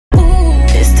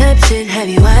type shit have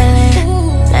you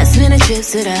island. Last minute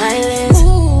trips to the islands.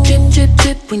 Drip, drip,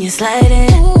 drip when you're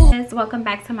sliding. Welcome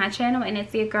back to my channel, and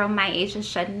it's your girl, my Asian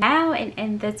Chanel. And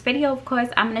in this video, of course,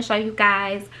 I'm going to show you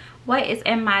guys what is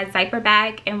in my diaper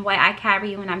bag and what I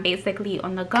carry when I'm basically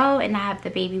on the go and I have the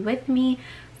baby with me.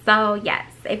 So yes,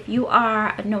 if you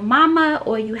are a new mama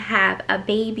or you have a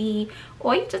baby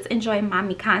or you just enjoy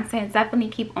mommy content, definitely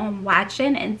keep on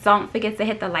watching, and don't forget to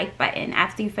hit the like button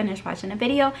after you finish watching the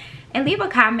video, and leave a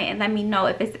comment and let me know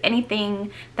if it's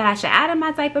anything that I should add in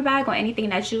my diaper bag or anything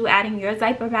that you add in your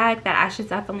diaper bag that I should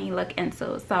definitely look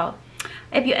into. So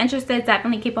if you're interested,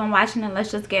 definitely keep on watching, and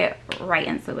let's just get right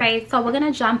into it. Okay, so we're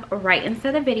gonna jump right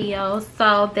into the video.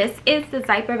 So this is the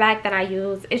diaper bag that I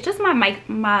use. It's just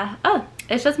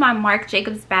it's just my Marc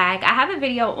Jacobs bag. I have a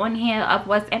video on here of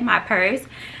what's in my purse,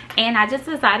 and I just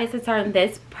decided to turn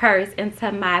this purse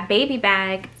into my baby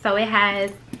bag. So it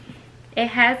has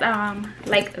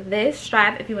like this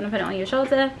strap if you want to put it on your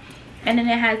shoulder, and then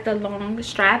it has the long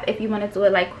strap if you want to do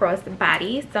it like cross the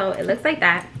body. So it looks like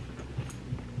that.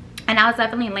 And I'll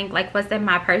definitely link like what's in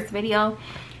my purse video.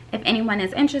 If anyone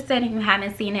is interested and you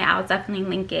haven't seen it, I'll definitely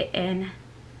link it in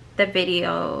the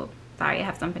video. Sorry, I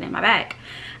have something in my bag.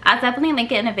 I'll definitely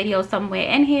link it in a video somewhere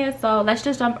in here. So let's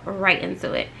just jump right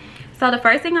into it. So the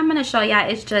first thing I'm going to show y'all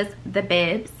is just the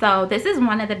bib. So this is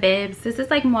one of the bibs. This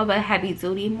is like more of a heavy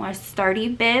duty, more sturdy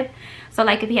bib. So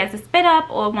like if he has to spit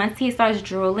up or once he starts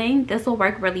drooling, this will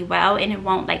work really well and it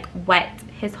won't like wet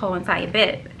his whole entire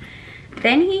bib.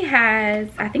 Then he has,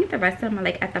 I think the rest of them are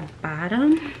like at the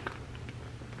bottom.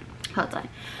 Hold on.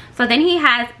 So then he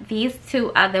has these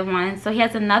two other ones. So he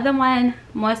has another one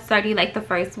more sturdy like the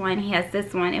first one. He has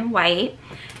this one in white.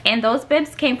 And those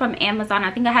bibs came from Amazon.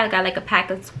 I think I got like a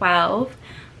pack of 12.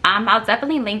 I'll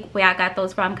definitely link where I got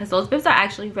those from because those bibs are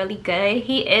actually really good.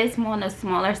 He is more on a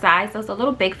smaller size, so it's a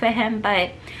little big for him,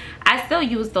 but I still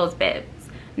use those bibs.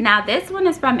 Now this one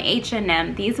is from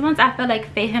H&M. These ones I feel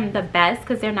like fit him the best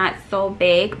because they're not so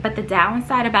big, but the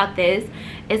downside about this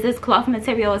is this cloth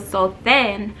material is so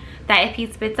thin that if he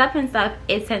spits up and stuff,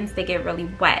 it tends to get really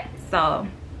wet. So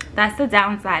that's the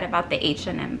downside about the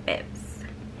H&M bibs.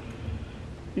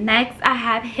 Next I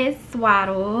have his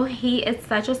swaddle. He is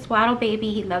such a swaddle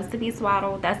baby. He loves to be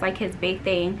swaddled. That's like his big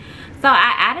thing. So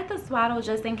I added the swaddle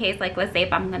just in case, like let's say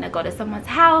if I'm gonna go to someone's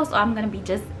house or I'm gonna be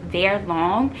just there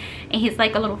long and he's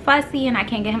like a little fussy and I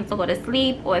can't get him to go to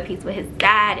sleep, or if he's with his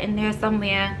dad and they're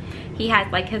somewhere, he has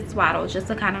like his swaddle just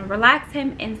to kind of relax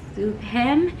him and soothe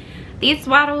him. These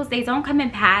swaddles, they don't come in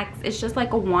packs. It's just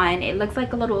like a one. It looks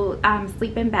like a little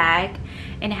sleeping bag,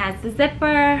 and it has the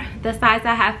zipper. The size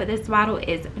I have for this swaddle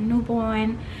is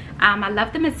newborn. I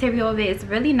love the material of it. It's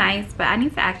really nice, but I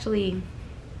need to actually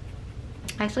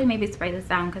maybe spray this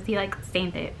down because he like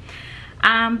stained it.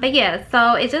 But yeah,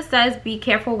 so it just says be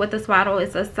careful with the swaddle.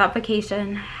 It's a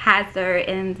suffocation hazard,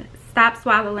 and stop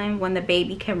swallowing when the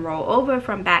baby can roll over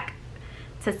from back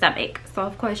to stomach. So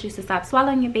of course you should stop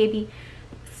swallowing your baby.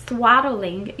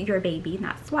 Swaddling your baby,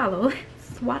 not swallow,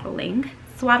 swaddling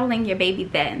your baby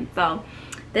then. So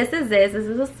this is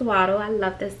a swaddle. I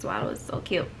love this swaddle. It's so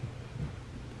cute.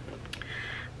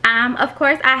 Of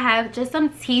course I have just some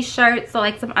t-shirts, so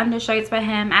like some undershirts for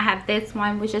him. I have this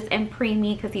one which is in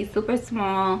preemie because he's super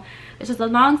small. It's just a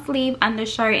long sleeve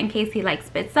undershirt in case he like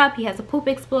spits up, he has a poop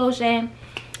explosion,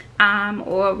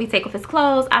 or we take off his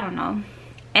clothes, I don't know.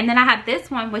 And then I have this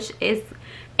one which is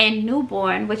in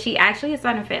newborn, which he actually is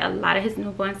starting to fit a lot of his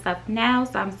newborn stuff now,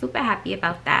 so I'm super happy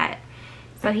about that.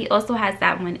 So he also has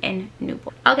that one in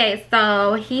newborn. Okay,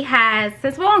 so he has,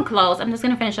 since we're on clothes, I'm just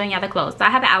gonna finish showing y'all the clothes. So I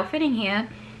have an outfit in here.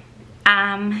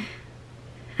 I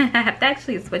have to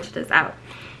actually switch this out,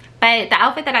 but the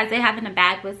outfit that I did have in the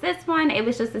bag was this one. It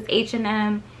was just this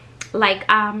H&M like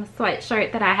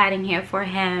sweatshirt that I had in here for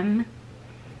him,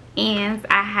 and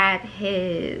I have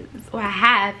his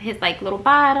like little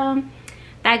bottom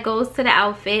that goes to the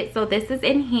outfit. So this is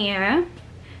in here,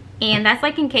 and that's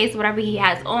like in case whatever he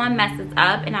has on messes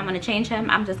up and I'm going to change him,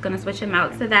 I'm just going to switch him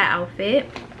out to that outfit.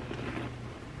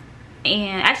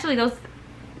 And actually those,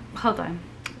 hold on,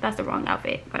 that's the wrong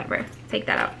outfit, whatever, take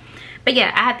that out. But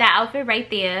yeah, I have that outfit right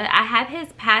there. I have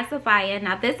his pacifier.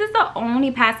 Now this is the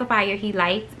only pacifier he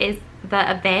likes, is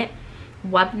the Event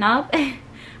Wub Nub.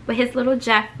 With his little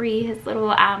Jeffrey, his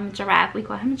little giraffe, we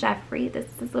call him Jeffrey. This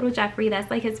is his little Jeffrey.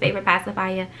 That's like his favorite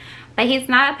pacifier. But he's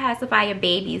not a pacifier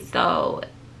baby, so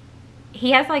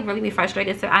he has to like really be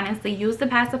frustrated to honestly use the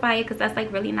pacifier because that's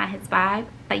like really not his vibe.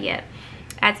 But yeah,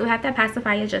 I do have that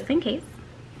pacifier just in case.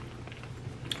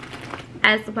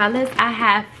 As well as I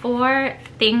have 4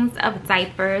 things of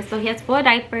diapers. So he has 4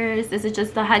 diapers. This is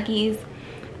just the Huggies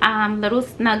little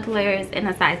snugglers in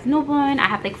a size newborn. I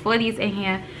have like 4 of these in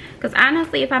here because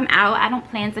honestly, if I'm out, I don't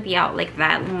plan to be out like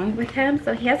that long with him.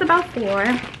 So he has about 4.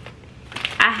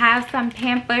 I have some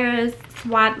Pampers,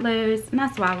 Swaddlers,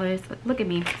 not Swaddlers, look at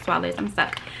me, Swaddlers, I'm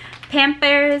stuck.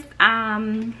 Pampers,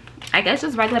 I guess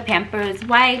just regular Pampers,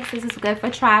 wipes. This is good for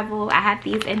travel. I have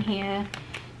these in here.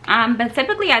 But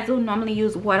typically I do normally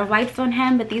use water wipes on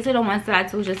him, but these are the ones that I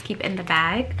do just keep in the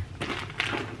bag.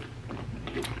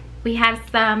 We have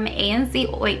some A&C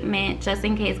ointment just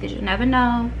in case, because you never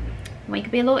know when you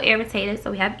could be a little irritated.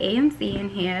 So we have A&C in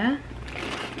here.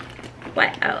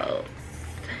 What else?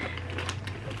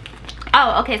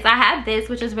 Oh, okay, so I have this,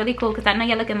 which is really cool because I know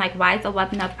you're looking like, why is the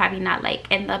weapon up probably not like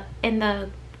in the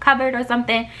cupboard or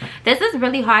something. This is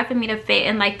really hard for me to fit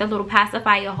in like the little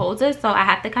pacifier holder, so I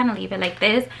have to kind of leave it like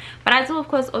this. But I do of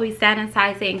course always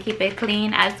sanitize it and keep it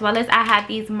clean, as well as I have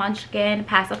these Munchkin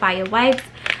pacifier wipes.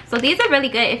 So these are really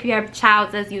good if your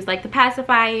child does use like the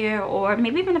pacifier, or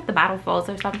maybe even if the bottle falls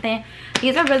or something.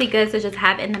 These are really good to just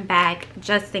have in the bag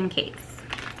just in case.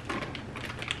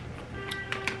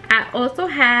 I also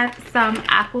have some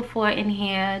Aquaphor in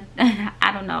here.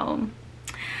 I don't know,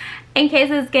 in case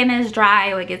his skin is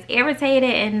dry or it gets irritated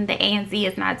and the A&C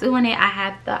is not doing it. I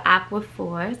have the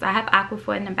Aquaphor. So I have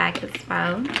Aquaphor in the bag as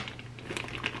well.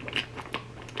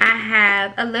 I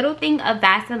have a little thing of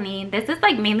Vaseline. This is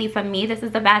like mainly for me. This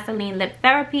is the Vaseline Lip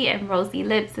Therapy and Rosy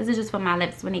Lips. This is just for my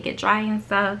lips when they get dry and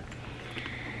stuff.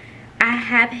 I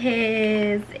have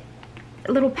his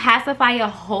little pacifier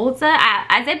holder.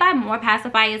 I did buy more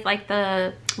pacifiers, like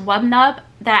the Wub Nub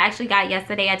that I actually got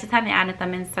yesterday. I just haven't added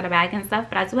them into the bag and stuff,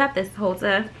 but I do have this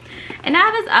holder. And I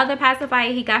have his other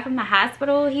pacifier he got from the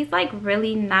hospital. He's like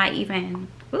really not even,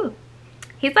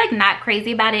 he's like not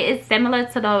crazy about it. It's similar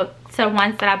to the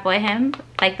ones that I bought him,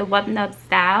 like the Wub Nub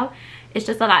style. It's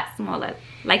just a lot smaller,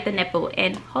 like the nipple.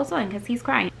 And hold on, because he's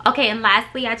crying. Okay, and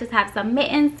lastly, I just have some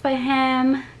mittens for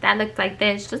him that looks like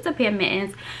this. Just a pair of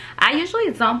mittens. I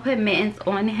usually don't put mittens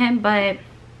on him, but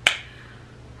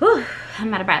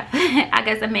I'm out of breath. I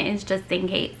guess the mittens just in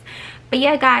case. But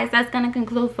yeah, guys, that's gonna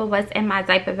conclude for what's in my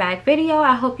diaper bag video.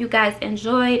 I hope you guys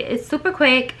enjoyed. It's super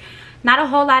quick, not a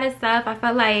whole lot of stuff. I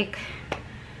feel like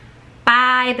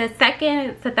by the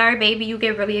 2nd to 3rd baby, you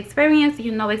get really experienced.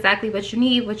 You know exactly what you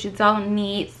need, what you don't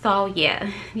need. So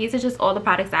yeah, these are just all the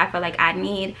products that I feel like I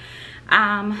need.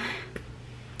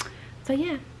 So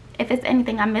yeah, if it's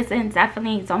anything I'm missing,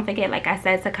 definitely don't forget, like I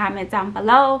said, to comment down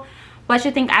below what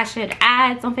you think I should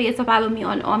add. Don't forget to follow me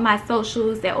on all my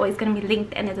socials. They're always going to be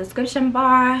linked in the description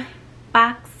box,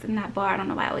 not bar, I don't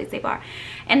know why I always say bar,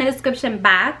 in the description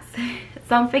box.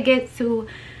 Don't forget to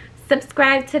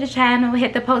subscribe to the channel,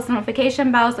 hit the post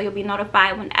notification bell so you'll be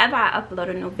notified whenever I upload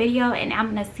a new video. And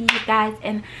I'm gonna see you guys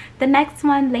in the next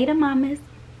one. Later, mamas.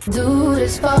 Do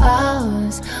this for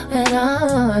hours and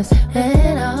hours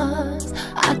and hours.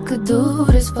 I could do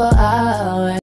this for hours.